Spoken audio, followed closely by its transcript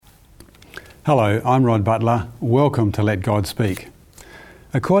Hello, I'm Rod Butler. Welcome to Let God Speak.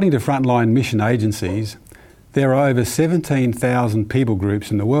 According to Frontline Mission Agencies, there are over 17,000 people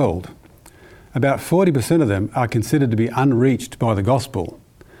groups in the world. About 40% of them are considered to be unreached by the gospel.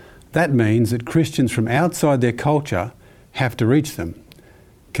 That means that Christians from outside their culture have to reach them.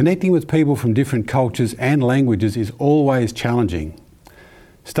 Connecting with people from different cultures and languages is always challenging.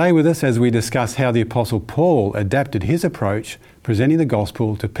 Stay with us as we discuss how the Apostle Paul adapted his approach presenting the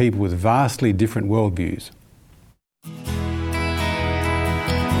gospel to people with vastly different worldviews.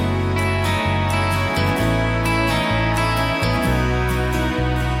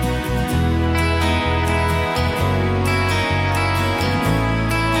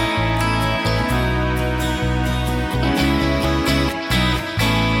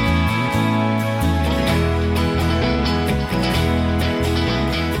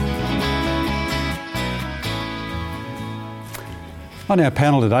 On our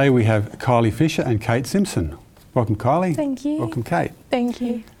panel today we have Kylie Fisher and Kate Simpson. Welcome Kylie. Thank you. Welcome Kate. Thank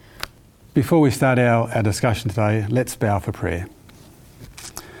you. Before we start our discussion today, let's bow for prayer.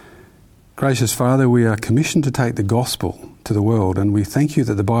 Gracious Father, we are commissioned to take the gospel to the world, and we thank you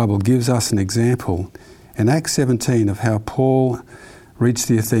that the Bible gives us an example in Acts 17 of how Paul reached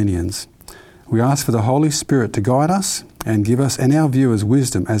the Athenians. We ask for the Holy Spirit to guide us and give us and our viewers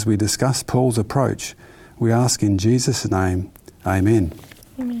wisdom as we discuss Paul's approach. We ask in Jesus' name. Amen.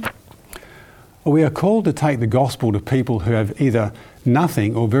 Amen. We are called to take the gospel to people who have either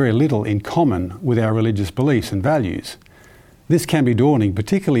nothing or very little in common with our religious beliefs and values. This can be daunting,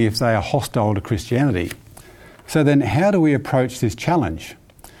 particularly if they are hostile to Christianity. So then, how do we approach this challenge?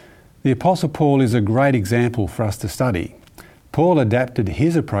 The Apostle Paul is a great example for us to study. Paul adapted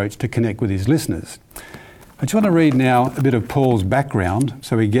his approach to connect with his listeners. I just want to read now a bit of Paul's background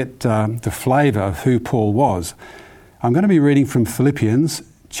so we get the flavour of who Paul was. I'm going to be reading from Philippians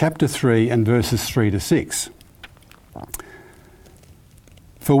chapter 3 and verses 3 to 6.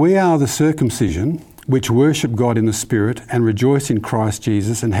 For we are the circumcision which worship God in the Spirit and rejoice in Christ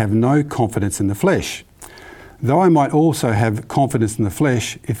Jesus and have no confidence in the flesh. Though I might also have confidence in the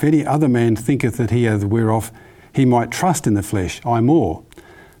flesh, if any other man thinketh that he hath whereof he might trust in the flesh, I more.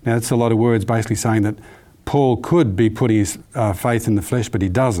 Now that's a lot of words basically saying that Paul could be putting his faith in the flesh, but he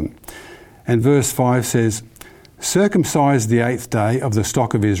doesn't. And verse 5 says, circumcised the 8th day of the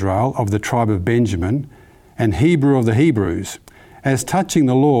stock of Israel, of the tribe of Benjamin, and Hebrew of the Hebrews, as touching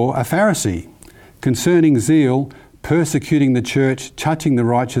the law, a Pharisee, concerning zeal, persecuting the church, touching the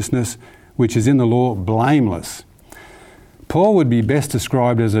righteousness which is in the law, blameless. Paul would be best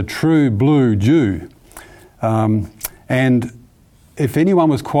described as a true blue Jew. And if anyone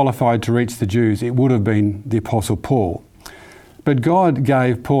was qualified to reach the Jews, it would have been the Apostle Paul. But God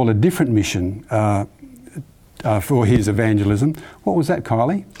gave Paul a different mission for his evangelism. What was that,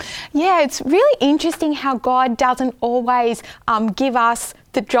 Kylie? Yeah, it's really interesting how God doesn't always give us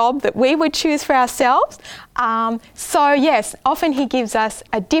the job that we would choose for ourselves. So yes, often he gives us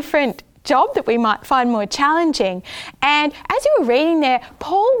a different job that we might find more challenging. And as you were reading there,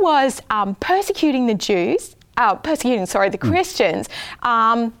 Paul was persecuting the Christians.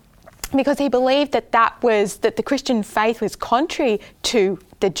 Because he believed that the Christian faith was contrary to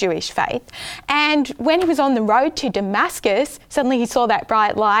the Jewish faith. And when he was on the road to Damascus, suddenly he saw that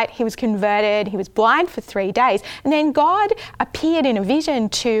bright light, he was converted, he was blind for 3 days. And then God appeared in a vision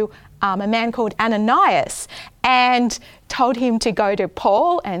to a man called Ananias and told him to go to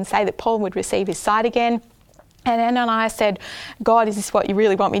Paul and say that Paul would receive his sight again. And Ananias said, God, is this what you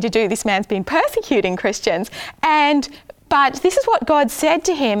really want me to do? This man's been persecuting Christians. But this is what God said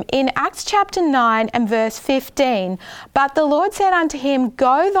to him in Acts chapter 9 and verse 15. But the Lord said unto him,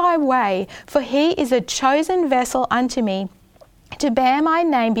 go thy way, for he is a chosen vessel unto me, to bear my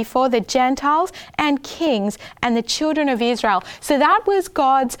name before the Gentiles and kings and the children of Israel. So that was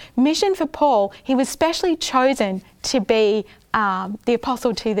God's mission for Paul. He was specially chosen to be the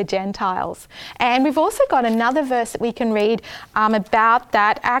apostle to the Gentiles. And we've also got another verse that we can read about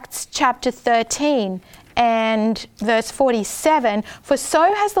that, Acts chapter 13. And verse 47, for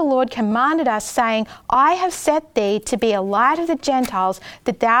so has the Lord commanded us, saying, I have set thee to be a light of the Gentiles,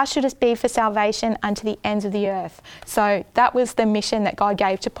 that thou shouldest be for salvation unto the ends of the earth. So that was the mission that God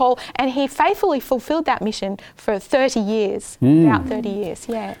gave to Paul, and he faithfully fulfilled that mission for 30 years, about 30 years,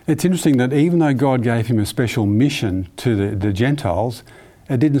 yeah. It's interesting that even though God gave him a special mission to the Gentiles,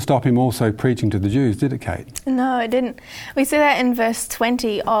 it didn't stop him also preaching to the Jews, did it, Kate? No, it didn't. We see that in verse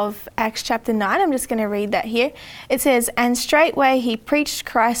 20 of Acts chapter 9. I'm just going to read that here. It says, and straightway he preached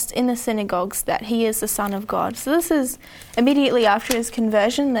Christ in the synagogues, that he is the Son of God. So this is immediately after his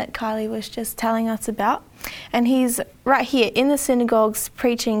conversion that Kylie was just telling us about. And he's right here in the synagogues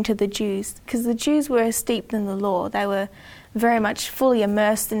preaching to the Jews, because the Jews were steeped in the law. They were very much fully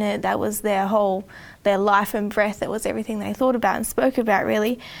immersed in it. That was their life and breath. That was everything they thought about and spoke about,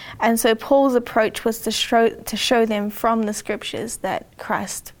 really. And so Paul's approach was to show them from the scriptures that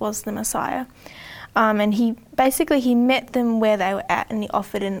Christ was the Messiah. And he met them where they were at, and he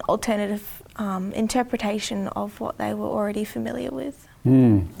offered an alternative interpretation of what they were already familiar with.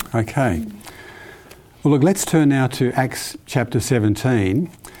 Okay. Well, look, let's turn now to Acts chapter 17.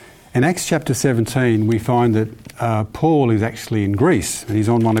 In Acts chapter 17, we find that Paul is actually in Greece, and he's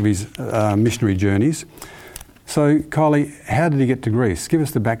on one of his missionary journeys. So, Kylie, how did he get to Greece? Give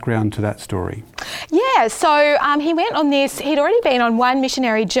us the background to that story. Yeah, so he went on this, he'd already been on one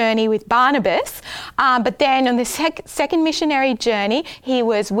missionary journey with Barnabas, but then on the second missionary journey, he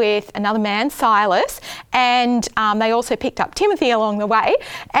was with another man, Silas, and they also picked up Timothy along the way.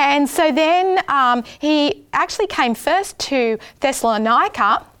 And so then he actually came first to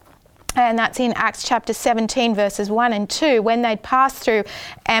Thessalonica, and that's in Acts chapter 17, verses 1 and 2. When they'd passed through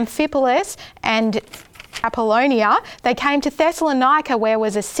Amphipolis and Apollonia, they came to Thessalonica, where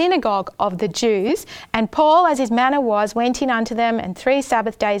was a synagogue of the Jews, and Paul, as his manner was, went in unto them, and 3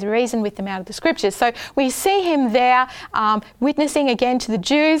 Sabbath days reasoned with them out of the scriptures. So we see him there witnessing again to the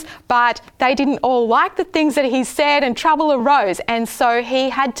Jews, but they didn't all like the things that he said, and trouble arose, and so he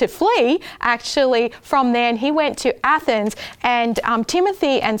had to flee actually from there, and he went to Athens, and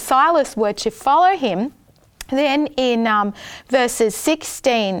Timothy and Silas were to follow him. Then in verses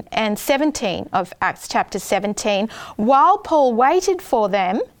 16 and 17 of Acts chapter 17, while Paul waited for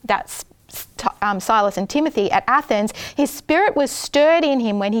them, that's Silas and Timothy at Athens, his spirit was stirred in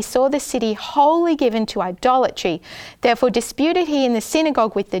him when he saw the city wholly given to idolatry. Therefore disputed he in the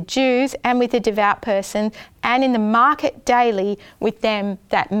synagogue with the Jews and with the devout persons, and in the market daily with them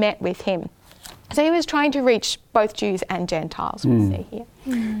that met with him. So he was trying to reach both Jews and Gentiles, we see here.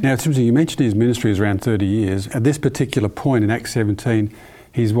 Now, it's interesting, you mentioned his ministry is around 30 years. At this particular point in Acts 17,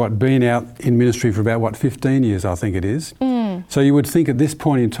 he's been out in ministry for about 15 years, I think it is. So you would think at this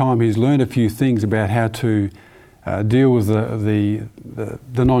point in time he's learned a few things about how to deal with the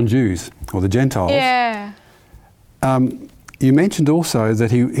non-Jews or the Gentiles. Yeah. You mentioned also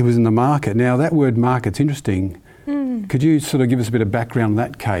that he was in the market. Now, that word market's interesting. Could you sort of give us a bit of background on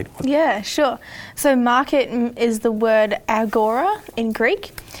that, Kate? Yeah, sure. So market is the word agora in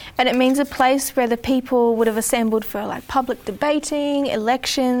Greek, and it means a place where the people would have assembled for like public debating,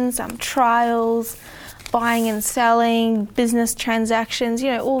 elections, trials, buying and selling, business transactions,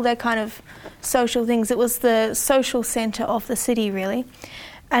 all that kind of social things. It was the social centre of the city, really.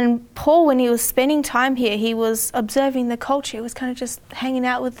 And Paul, when he was spending time here, he was observing the culture. He was kind of just hanging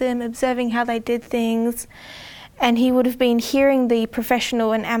out with them, observing how they did things. And he would have been hearing the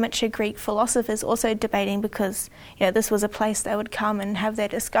professional and amateur Greek philosophers also debating, because this was a place they would come and have their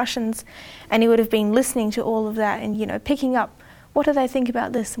discussions. And he would have been listening to all of that and picking up, what do they think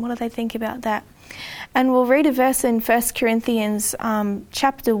about this and what do they think about that? And we'll read a verse in 1 Corinthians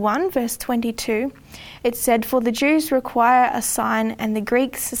chapter 1, verse 22. It said, "For the Jews require a sign, and the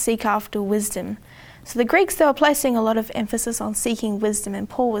Greeks seek after wisdom." So the Greeks, they were placing a lot of emphasis on seeking wisdom, and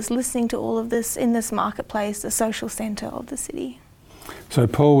Paul was listening to all of this in this marketplace, the social centre of the city. So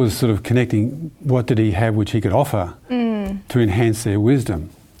Paul was sort of connecting, what did he have which he could offer to enhance their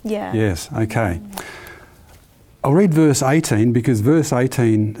wisdom? Yeah. Yes, okay. I'll read verse 18, because verse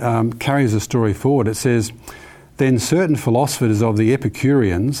 18 carries the story forward. It says, "Then certain philosophers of the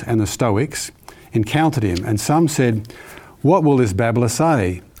Epicureans and the Stoics encountered him, and some said, 'What will this babbler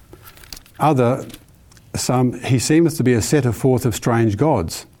say?' Some, 'He seemeth to be a setter forth of strange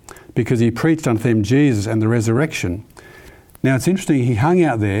gods, because he preached unto them Jesus and the resurrection.'" Now it's interesting, he hung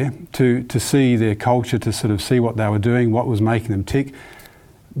out there to see their culture, to sort of see what they were doing, what was making them tick.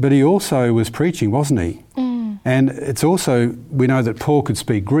 But he also was preaching, wasn't he? And it's also, we know that Paul could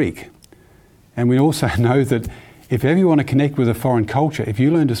speak Greek. And we also know that if ever you want to connect with a foreign culture, if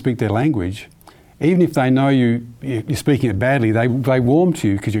you learn to speak their language, even if they know you're speaking it badly, they warm to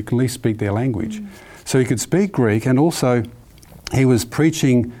you because you can at least speak their language. So he could speak Greek, and also he was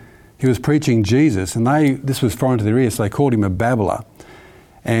preaching Jesus, and this was foreign to their ears, so they called him a babbler.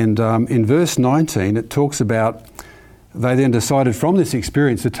 And in verse 19, it talks about they then decided from this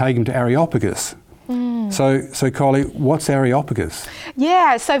experience to take him to Areopagus. So Kylie, what's Areopagus?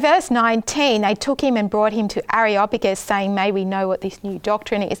 Yeah, so verse 19, they took him and brought him to Areopagus, saying, "May we know what this new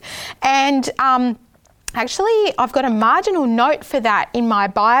doctrine is." And Actually, I've got a marginal note for that in my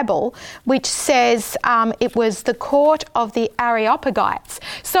Bible, which says it was the court of the Areopagites.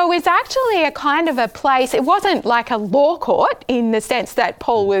 So it's actually a kind of a place. It wasn't like a law court in the sense that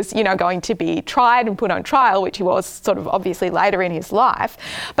Paul was, going to be tried and put on trial, which he was sort of obviously later in his life.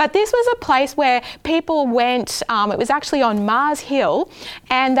 But this was a place where people went. It was actually on Mars Hill,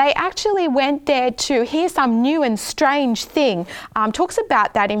 and they actually went there to hear some new and strange thing. Talks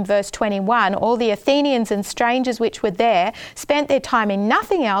about that in verse 21. All the Athenians and strangers which were there spent their time in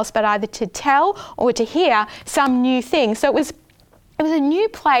nothing else but either to tell or to hear some new thing. So it was a new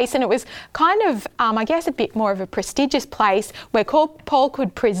place, and it was kind of, I guess, a bit more of a prestigious place where Paul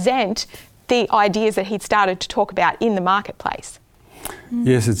could present the ideas that he'd started to talk about in the marketplace.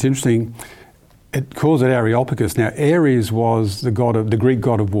 Yes, it's interesting. It calls it Areopagus. Now, Ares was the Greek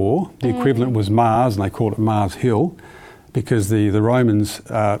god of war. The equivalent was Mars, and they called it Mars Hill, because the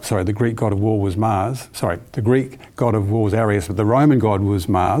Greek god of war was Mars. Sorry, the Greek god of war was Ares, but the Roman god was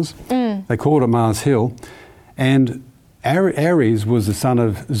Mars. They called it Mars Hill. And Ares was the son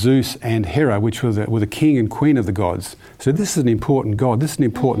of Zeus and Hera, which were the king and queen of the gods. So this is an important god. This is an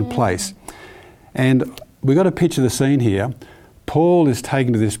important place. And we've got to picture the scene here. Paul is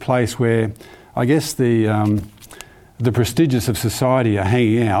taken to this place where, I guess, the prestigious of society are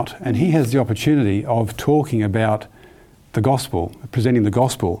hanging out, and he has the opportunity of talking about the gospel, presenting the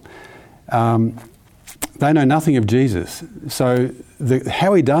gospel. They know nothing of Jesus. So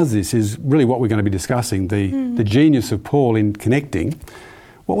how he does this is really what we're going to be discussing, the genius of Paul in connecting.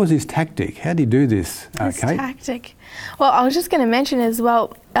 What was his tactic? How did he do this, His Kate? tactic. Well, I was just going to mention as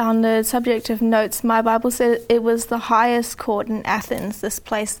well, on the subject of notes, my Bible said it was the highest court in Athens, this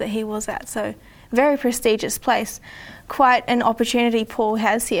place that he was at. So very prestigious place. Quite an opportunity Paul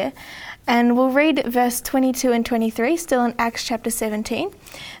has here. And we'll read verse 22 and 23, still in Acts chapter 17.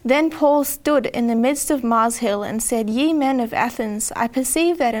 Then Paul stood in the midst of Mars Hill and said, Ye men of Athens, I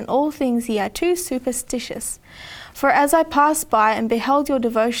perceive that in all things ye are too superstitious. For as I passed by and beheld your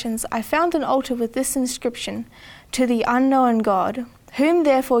devotions, I found an altar with this inscription, To the unknown God, whom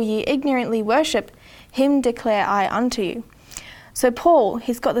therefore ye ignorantly worship, him declare I unto you. So Paul,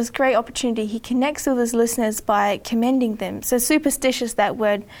 he's got this great opportunity. He connects with his listeners by commending them. So superstitious, that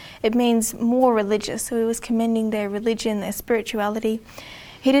word, it means more religious. So he was commending their religion, their spirituality.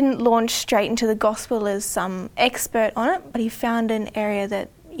 He didn't launch straight into the gospel as some expert on it, but he found an area that,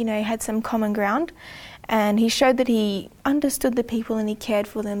 had some common ground. And he showed that he understood the people and he cared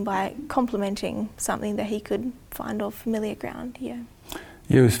for them by complimenting something that he could find of familiar ground. Yeah,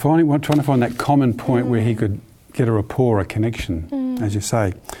 he was trying to find that common point where he could get a rapport, a connection, as you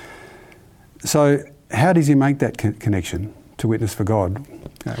say. So how does he make that connection to witness for God?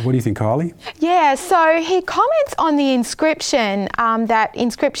 What do you think, Kylie? Yeah, so he comments on the inscription, that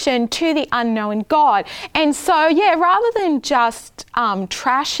inscription, to the unknown God. And so, rather than just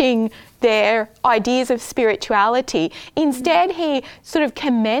trashing their ideas of spirituality, instead he sort of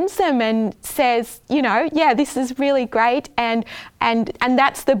commends them and says, this is really great, and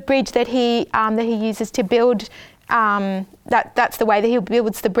that's the bridge that he uses to build. That's the way that he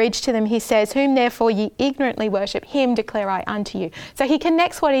builds the bridge to them. He says, whom therefore ye ignorantly worship, him declare I unto you. So he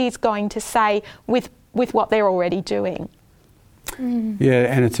connects what he's going to say with what they're already doing.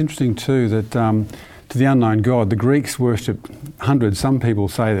 Yeah, and it's interesting too that to the unknown God, the Greeks worshipped hundreds, some people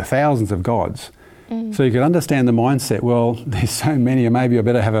say the thousands of gods. So you could understand the mindset, well, there's so many, and maybe I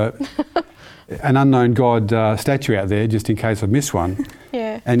better have an unknown God statue out there just in case I miss one.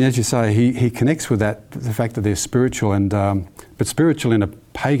 Yeah. And as you say, he connects with that, the fact that they're spiritual, and but spiritual in a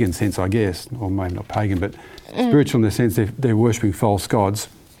pagan sense, I guess, or maybe not pagan, but spiritual in the sense they're worshipping false gods.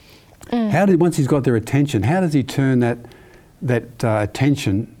 Once he's got their attention, how does he turn that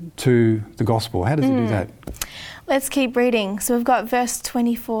attention to the gospel? How does he do that? Let's keep reading. So we've got verse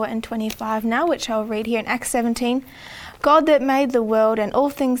 24 and 25 now, which I'll read here in Acts 17. God that made the world and all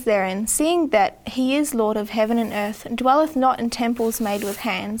things therein, seeing that he is Lord of heaven and earth, dwelleth not in temples made with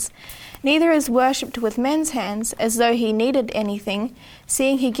hands, neither is worshipped with men's hands, as though he needed anything,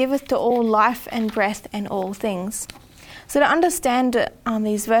 seeing he giveth to all life and breath and all things. So to understand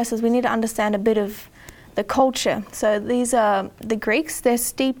these verses, we need to understand a bit of the culture. So these are the Greeks. They're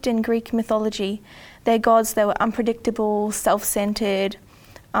steeped in Greek mythology. Their gods, they were unpredictable, self-centered.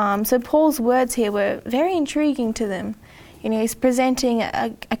 So Paul's words here were very intriguing to them. He's presenting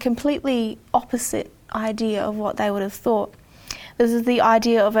a completely opposite idea of what they would have thought. This is the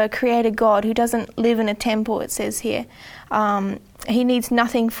idea of a creator God who doesn't live in a temple, it says here. He needs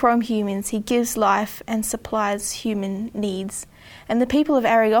nothing from humans. He gives life and supplies human needs. And the people of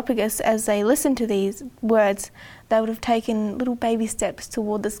Areopagus, as they listened to these words, they would have taken little baby steps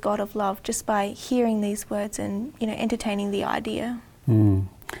toward this God of love just by hearing these words and, entertaining the idea.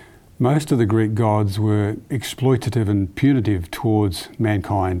 Most of the Greek gods were exploitative and punitive towards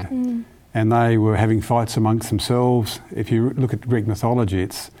mankind, and they were having fights amongst themselves. If you look at Greek mythology,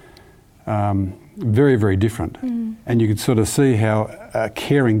 it's very, very different. And you could sort of see how a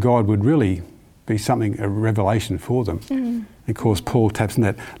caring God would really be a revelation for them. And of course, Paul taps in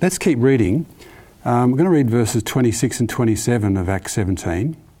that. Let's keep reading. We're going to read verses 26 and 27 of Acts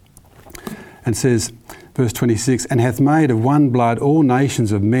 17. And says, verse 26, "And hath made of one blood all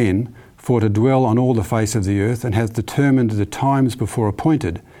nations of men for to dwell on all the face of the earth, and hath determined the times before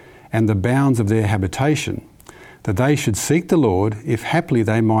appointed, and the bounds of their habitation, that they should seek the Lord, if haply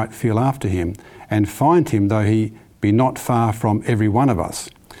they might feel after him, and find him, though he be not far from every one of us."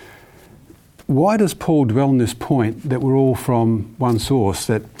 Why does Paul dwell on this point that we're all from one source,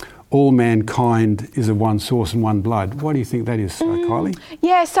 that all mankind is of one source and one blood? Why do you think that is, Kylie?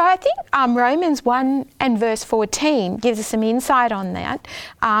 Yeah, so I think Romans 1 and verse 14 gives us some insight on that.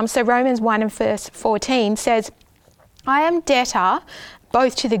 So Romans 1 and verse 14 says, "I am debtor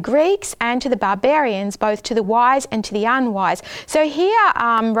both to the Greeks and to the barbarians, both to the wise and to the unwise." So here,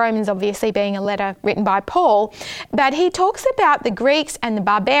 Romans obviously being a letter written by Paul, but he talks about the Greeks and the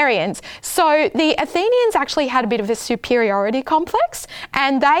barbarians. So the Athenians actually had a bit of a superiority complex,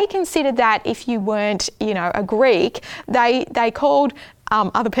 and they considered that if you weren't, a Greek, they called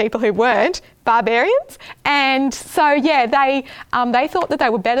other people who weren't barbarians, and so they thought that they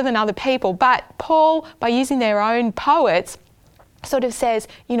were better than other people. But Paul, by using their own poets, sort of says,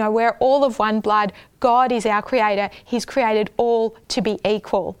 we're all of one blood. God is our creator. He's created all to be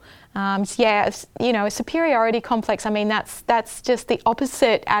equal. A superiority complex. I mean, that's just the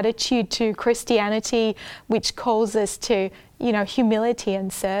opposite attitude to Christianity, which calls us to, humility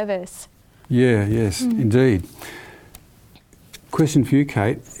and service. Yeah, yes, indeed. Question for you,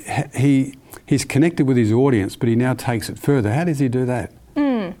 Kate. He's connected with his audience, but he now takes it further. How does he do that?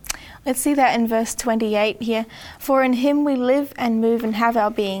 Let's see that in verse 28 here. "For in him we live and move and have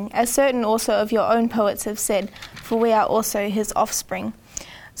our being, as certain also of your own poets have said, for we are also his offspring."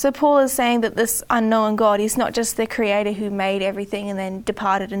 So Paul is saying that this unknown God, he's not just the creator who made everything and then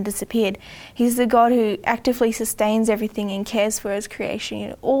departed and disappeared. He's the God who actively sustains everything and cares for his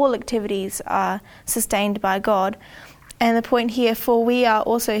creation. All activities are sustained by God. And the point here, for we are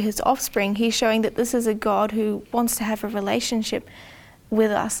also his offspring, he's showing that this is a God who wants to have a relationship with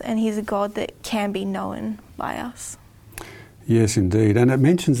us, and he's a God that can be known by us. Yes, indeed. And it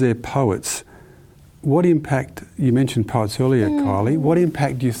mentions their poets. What impact, you mentioned poets earlier, Kylie, what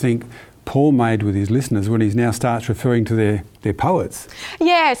impact do you think Paul made with his listeners when he now starts referring to their poets?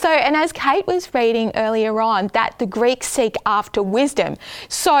 Yeah, so, and as Kate was reading earlier on, that the Greeks seek after wisdom.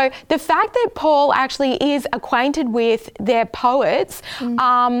 So the fact that Paul actually is acquainted with their poets,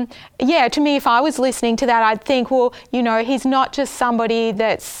 to me, if I was listening to that, I'd think, well, he's not just somebody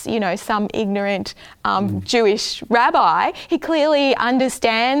that's, some ignorant Jewish rabbi. He clearly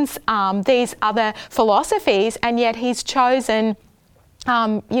understands these other philosophies, and yet he's chosen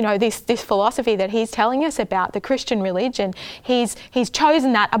this philosophy that he's telling us about, the Christian religion, he's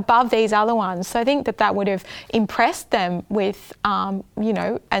chosen that above these other ones. So I think that would have impressed them with, and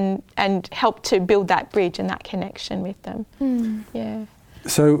helped to build that bridge and that connection with them. Yeah.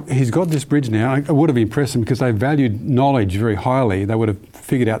 So he's got this bridge now. It would have impressed them because they valued knowledge very highly. They would have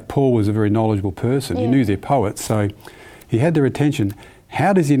figured out Paul was a very knowledgeable person. Yeah. He knew their poets, so he had their attention.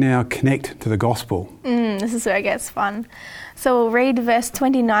 How does he now connect to the gospel? This is where it gets fun. So we'll read verse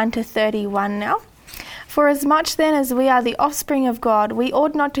 29 to 31 now. "For as much then as we are the offspring of God, we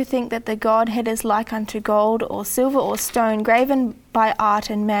ought not to think that the Godhead is like unto gold or silver or stone, graven by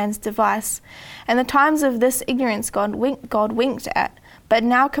art and man's device. And the times of this ignorance God winked at, but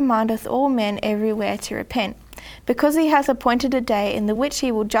now commandeth all men everywhere to repent. Because he hath appointed a day in the which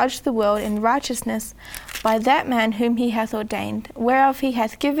he will judge the world in righteousness by that man whom he hath ordained, whereof he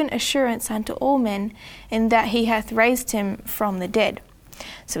hath given assurance unto all men, in that he hath raised him from the dead."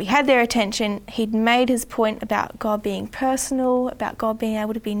 So he had their attention. He'd made his point about God being personal, about God being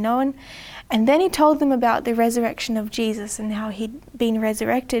able to be known. And then he told them about the resurrection of Jesus and how he'd been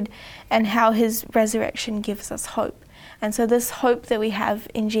resurrected and how his resurrection gives us hope. And so this hope that we have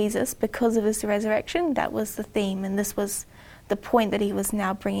in Jesus because of his resurrection, that was the theme, and this was the point that he was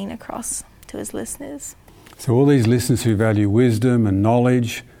now bringing across to his listeners. So all these listeners who value wisdom and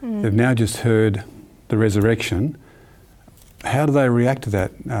knowledge, they've now just heard the resurrection. how do they react to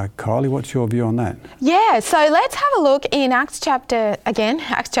that? Kylie, what's your view on that? Yeah, so let's have a look in Acts chapter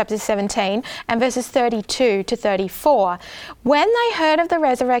 17 and verses 32 to 34. When they heard of the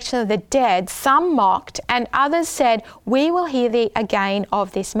resurrection of the dead, some mocked and others said, "We will hear thee again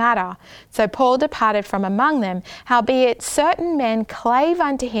of this matter." So Paul departed from among them. Howbeit certain men clave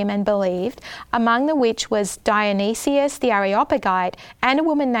unto him and believed, among the which was Dionysius the Areopagite and a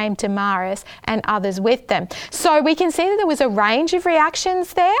woman named Damaris and others with them. So we can see that there was a range of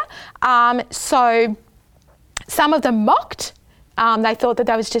reactions there. So some of them mocked. They thought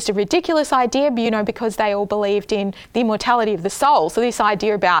that was just a ridiculous idea, because they all believed in the immortality of the soul. So this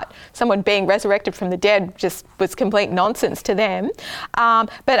idea about someone being resurrected from the dead just was complete nonsense to them. But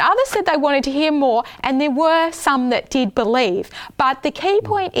others said they wanted to hear more, and there were some that did believe. But the key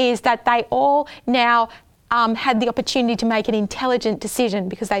point is that they all now had the opportunity to make an intelligent decision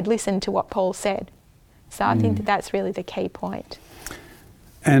because they'd listened to what Paul said. So I think that that's really the key point.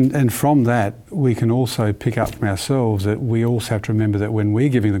 And from that, we can also pick up from ourselves that we also have to remember that when we're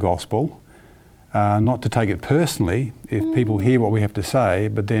giving the gospel, not to take it personally if people hear what we have to say,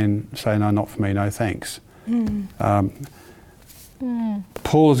 but then say, "No, not for me, no thanks."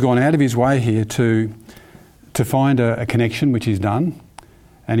 Paul has gone out of his way here to find a connection, which he's done,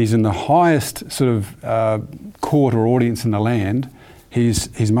 and he's in the highest sort of court or audience in the land.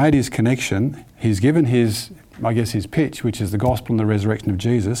 He's made his connection. He's given his pitch, which is the gospel and the resurrection of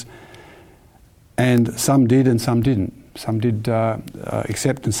Jesus. And some did and some didn't. Some did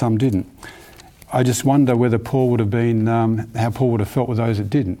accept and some didn't. I just wonder whether Paul would have been, how Paul would have felt with those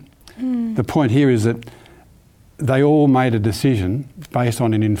that didn't. The point here is that they all made a decision based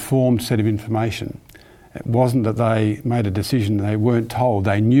on an informed set of information. It wasn't that they made a decision, they weren't told,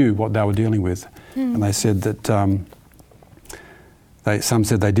 they knew what they were dealing with. And they said that, some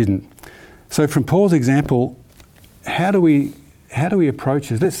said they didn't. So from Paul's example, how do we approach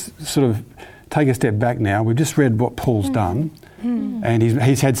this? Let's sort of take a step back now. We've just read what Paul's done, and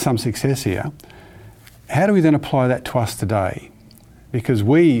he's had some success here. How do we then apply that to us today? Because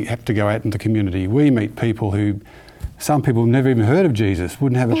we have to go out into the community. We meet people some people have never even heard of Jesus,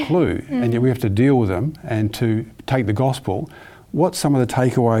 wouldn't have a clue, and yet we have to deal with them and to take the gospel. What's some of the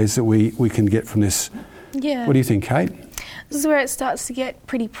takeaways that we can get from this? Yeah. What do you think, Kate? This is where it starts to get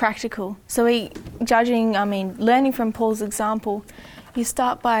pretty practical. So learning from Paul's example, you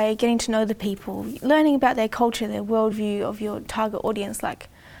start by getting to know the people, learning about their culture, their worldview of your target audience, like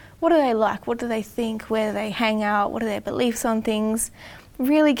what are they like, what do they think, where do they hang out, what are their beliefs on things,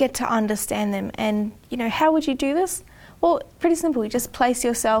 really get to understand them. And, how would you do this? Well, pretty simple, you just place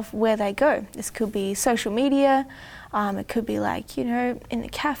yourself where they go. This could be social media, it could be in a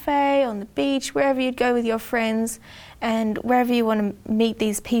cafe, on the beach, wherever you'd go with your friends, and wherever you want to meet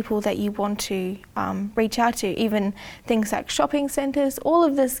these people that you want to reach out to, even things like shopping centres. All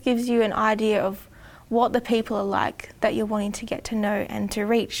of this gives you an idea of what the people are like that you're wanting to get to know and to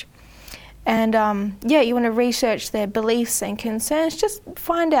reach. And you want to research their beliefs and concerns, just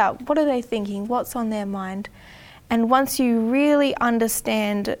find out what are they thinking, what's on their mind. And once you really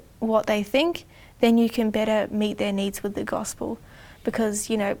understand what they think, then you can better meet their needs with the gospel, because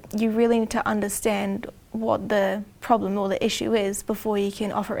you really need to understand what the problem or the issue is before you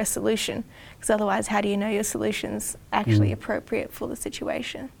can offer a solution, because otherwise how do you know your solution's actually appropriate for the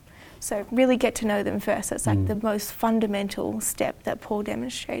situation? So really get to know them first. That's like the most fundamental step that Paul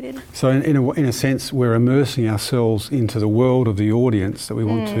demonstrated. So in a sense, we're immersing ourselves into the world of the audience that we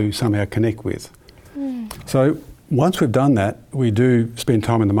want to somehow connect with. So once we've done that, we do spend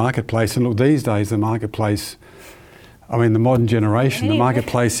time in the marketplace. And look, these days the marketplace, the modern generation, the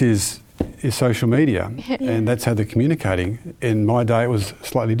marketplace is social media, and that's how they're communicating. In my day, it was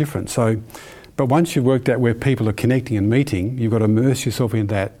slightly different. So, but once you've worked out where people are connecting and meeting, you've got to immerse yourself in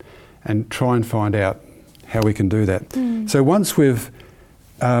that and try and find out how we can do that. So once we've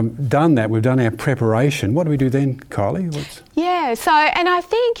done that, we've done our preparation, what do we do then, Kylie? Yeah, so, and I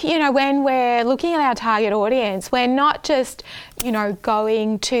think, when we're looking at our target audience, we're not just,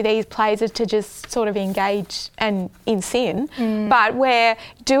 going to these places to just sort of engage in sin, but we're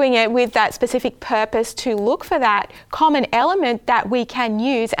doing it with that specific purpose to look for that common element that we can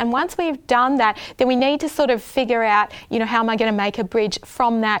use. And once we've done that, then we need to sort of figure out, how am I going to make a bridge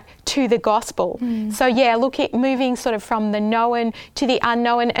from that to the gospel? So look at moving sort of from the known to the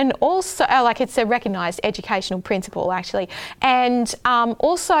unknown, and also it's a recognised educational principle actually, and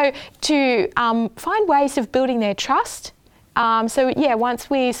also to find ways of building their trust. Once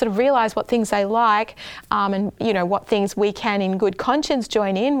we sort of realise what things they like, and what things we can in good conscience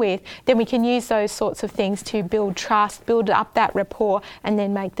join in with, then we can use those sorts of things to build trust, build up that rapport, and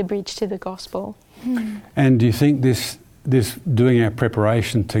then make the bridge to the gospel. And do you think this this doing our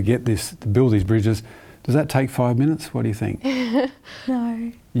preparation to get this, to build these bridges, does that take 5 minutes? What do you think?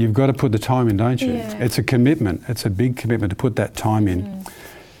 No. You've got to put the time in, don't you? Yeah. It's a commitment. It's a big commitment to put that time in.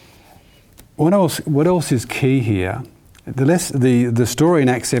 What else is key here? The story in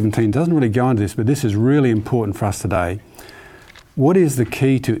Acts 17 doesn't really go into this, but this is really important for us today. What is the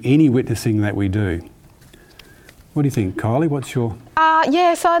key to any witnessing that we do? What do you think, Kylie? What's your...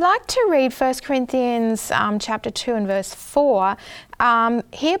 So I'd like to read 1 Corinthians chapter 2 and verse 4.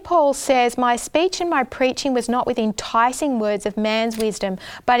 Here Paul says, "My speech and my preaching was not with enticing words of man's wisdom,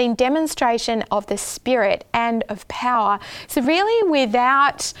 but in demonstration of the Spirit and of power." So really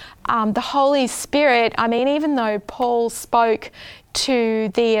without the Holy Spirit, I mean, even though Paul spoke to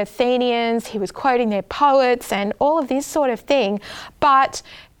the Athenians, he was quoting their poets and all of this sort of thing, but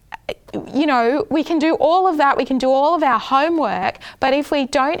you know, we can do all of that, we can do all of our homework, but if we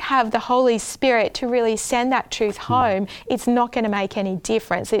don't have the Holy Spirit to really send that truth home, it's not going to make any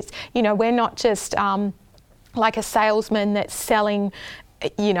difference. It's, you know, we're not just like a salesman that's selling,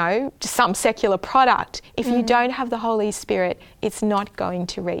 you know, some secular product. If you don't have the Holy Spirit, it's not going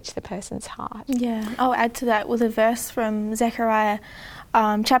to reach the person's heart. Yeah, I'll add to that with a verse from Zechariah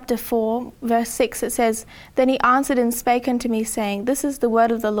chapter 4, verse 6. It says, "Then he answered and spake unto me, saying, This is the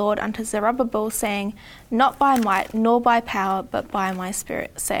word of the Lord unto Zerubbabel, saying, Not by might nor by power, but by my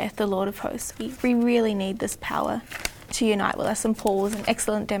Spirit, saith the Lord of hosts." We really need this power to unite with us, and Paul was an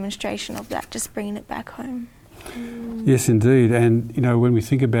excellent demonstration of that, just bringing it back home. Yes, indeed. And, you know, when we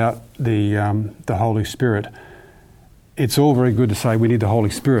think about the Holy Spirit, it's all very good to say we need the Holy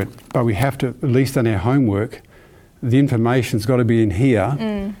Spirit, but we have to, at least on our homework, the information's got to be in here,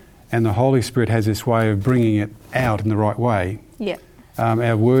 and the Holy Spirit has this way of bringing it out in the right way. Yeah.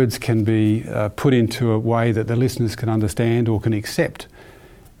 Our words can be put into a way that the listeners can understand or can accept.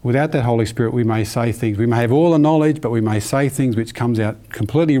 Without that Holy Spirit, we may say things, we may have all the knowledge, but we may say things which comes out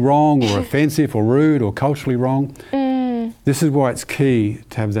completely wrong or offensive or rude or culturally wrong. This is why it's key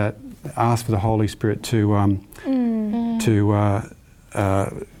to have that, ask for the Holy Spirit to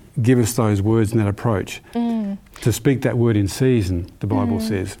give us those words and that approach. To speak that word in season, the Bible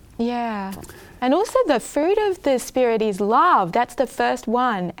says. Yeah. And also the fruit of the Spirit is love. That's the first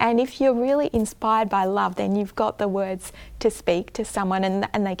one. And if you're really inspired by love, then you've got the words to speak to someone,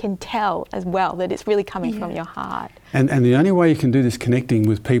 and they can tell as well that it's really coming from your heart. And the only way you can do this connecting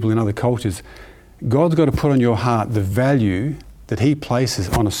with people in other cultures, God's got to put on your heart the value that He places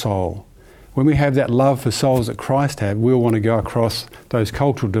on a soul. When we have that love for souls that Christ had, we'll want to go across those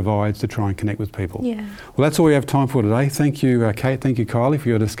cultural divides to try and connect with people. Yeah. Well, that's all we have time for today. Thank you, Kate. Thank you, Kylie, for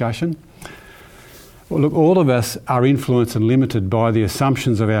your discussion. Well, look, all of us are influenced and limited by the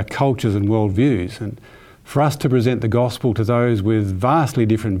assumptions of our cultures and worldviews. And for us to present the gospel to those with vastly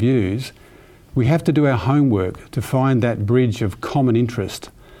different views, we have to do our homework to find that bridge of common interest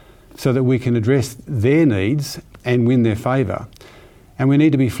so that we can address their needs and win their favour. And we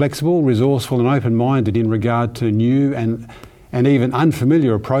need to be flexible, resourceful and open-minded in regard to new and even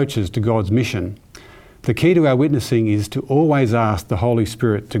unfamiliar approaches to God's mission. The key to our witnessing is to always ask the Holy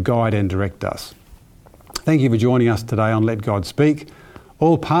Spirit to guide and direct us. Thank you for joining us today on Let God Speak.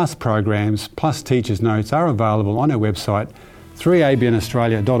 All past programs plus teachers' notes are available on our website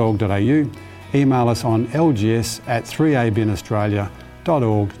 3abnaustralia.org.au. Email us on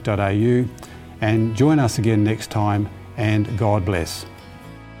lgs@3abnaustralia.org.au and join us again next time, and God bless.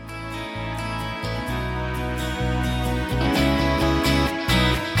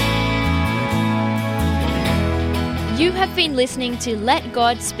 You have been listening to Let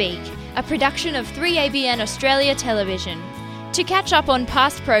God Speak, a production of 3ABN Australia Television. To catch up on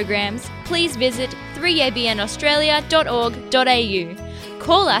past programs, please visit 3abnaustralia.org.au.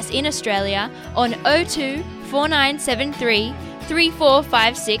 Call us in Australia on 02 4973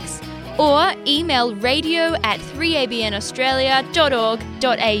 3456 or email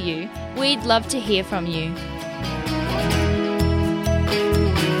radio@3abnaustralia.org.au. We'd love to hear from you.